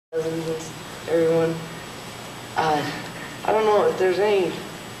cousins, everyone. I don't know if there's any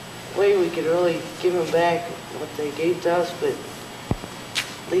way we could really give them back what they gave to us, but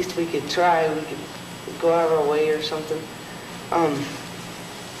at least we could try. We could go out of our way or something.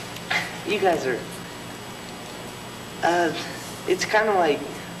 You guys are, it's kind of like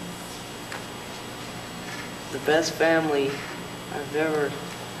the best family I've ever,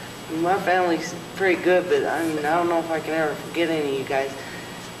 my family's pretty good, but I mean, I don't know if I can ever forget any of you guys.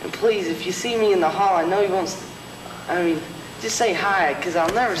 And please, if you see me in the hall, I know you won't, I mean, just say hi, because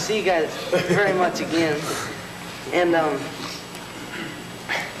I'll never see you guys very much again. And I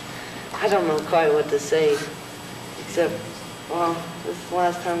don't know quite what to say, except, well, this is the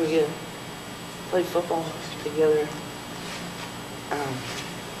last time we get to play football together.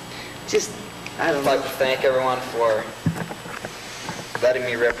 Just, I don't know. I'd like to thank everyone for letting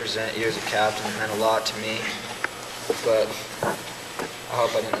me represent you as a captain. It meant a lot to me, but I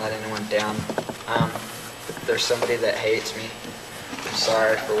hope I didn't let anyone down. If there's somebody that hates me, I'm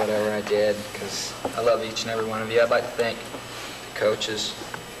sorry for whatever I did, because I love each and every one of you. I'd like to thank the coaches.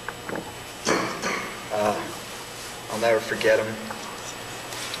 I'll never forget them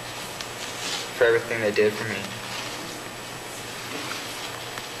for everything they did for me.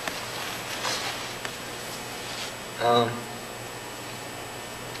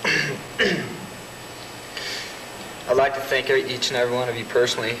 I'd like to thank each and every one of you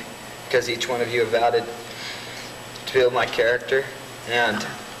personally, because each one of you have vowed to build my character, and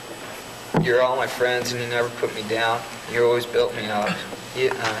you're all my friends, and you never put me down. You always built me up.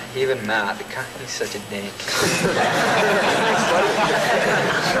 Even Matt, he's such a dink.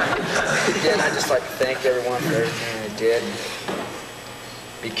 Again, I'd just like to thank everyone for everything they did.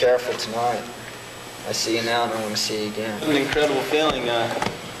 Be careful tonight. I see you now, and I want to see you again. An incredible feeling that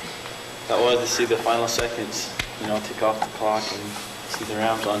was to see the final seconds, you know, tick off the clock and see the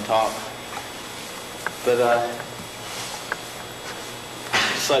Rams on top. But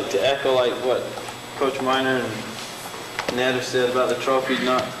just like to echo like what Coach Miner and Ned have said about the trophy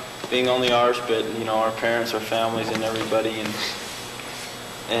not being only ours, but you know, our parents, our families, and everybody,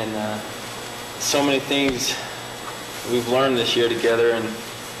 and so many things we've learned this year together, and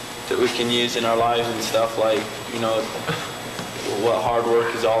that we can use in our lives and stuff, like, you know, what hard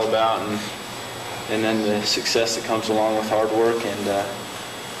work is all about, and then the success that comes along with hard work. And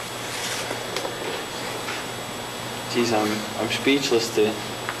geez, I'm speechless to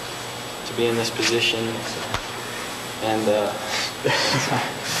be in this position. And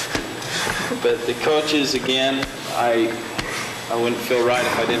but the coaches, again, I wouldn't feel right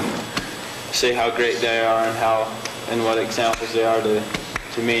if I didn't say how great they are and what examples they are to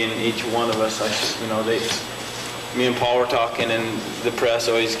me and each one of us. You know, me and Paul were talking, and the press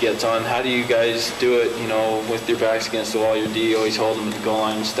always gets on, how do you guys do it, you know, with your backs against the wall, your D always hold them at the goal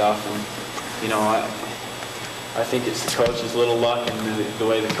line and stuff. And, you know, I think it's the coaches' little luck and the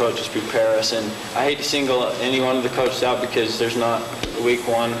way the coaches prepare us. And I hate to single any one of the coaches out because there's not a weak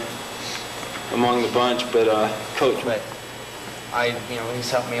one among the bunch, but Coach. But you know, he's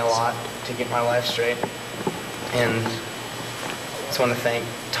helped me a lot to get my life straight. And I just want to thank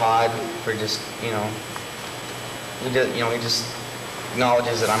Todd for just, you know, he just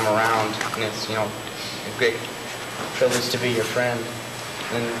acknowledges that I'm around, and it's, you know, a great privilege to be your friend.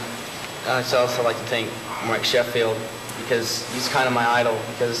 And I'd also like to thank Mike Sheffield, because he's kind of my idol,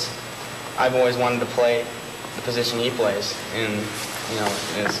 because I've always wanted to play the position he plays, and you know,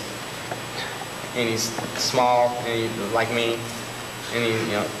 and he's small, and he's like me, and he,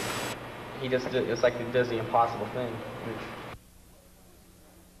 you know, it's like he does the impossible thing.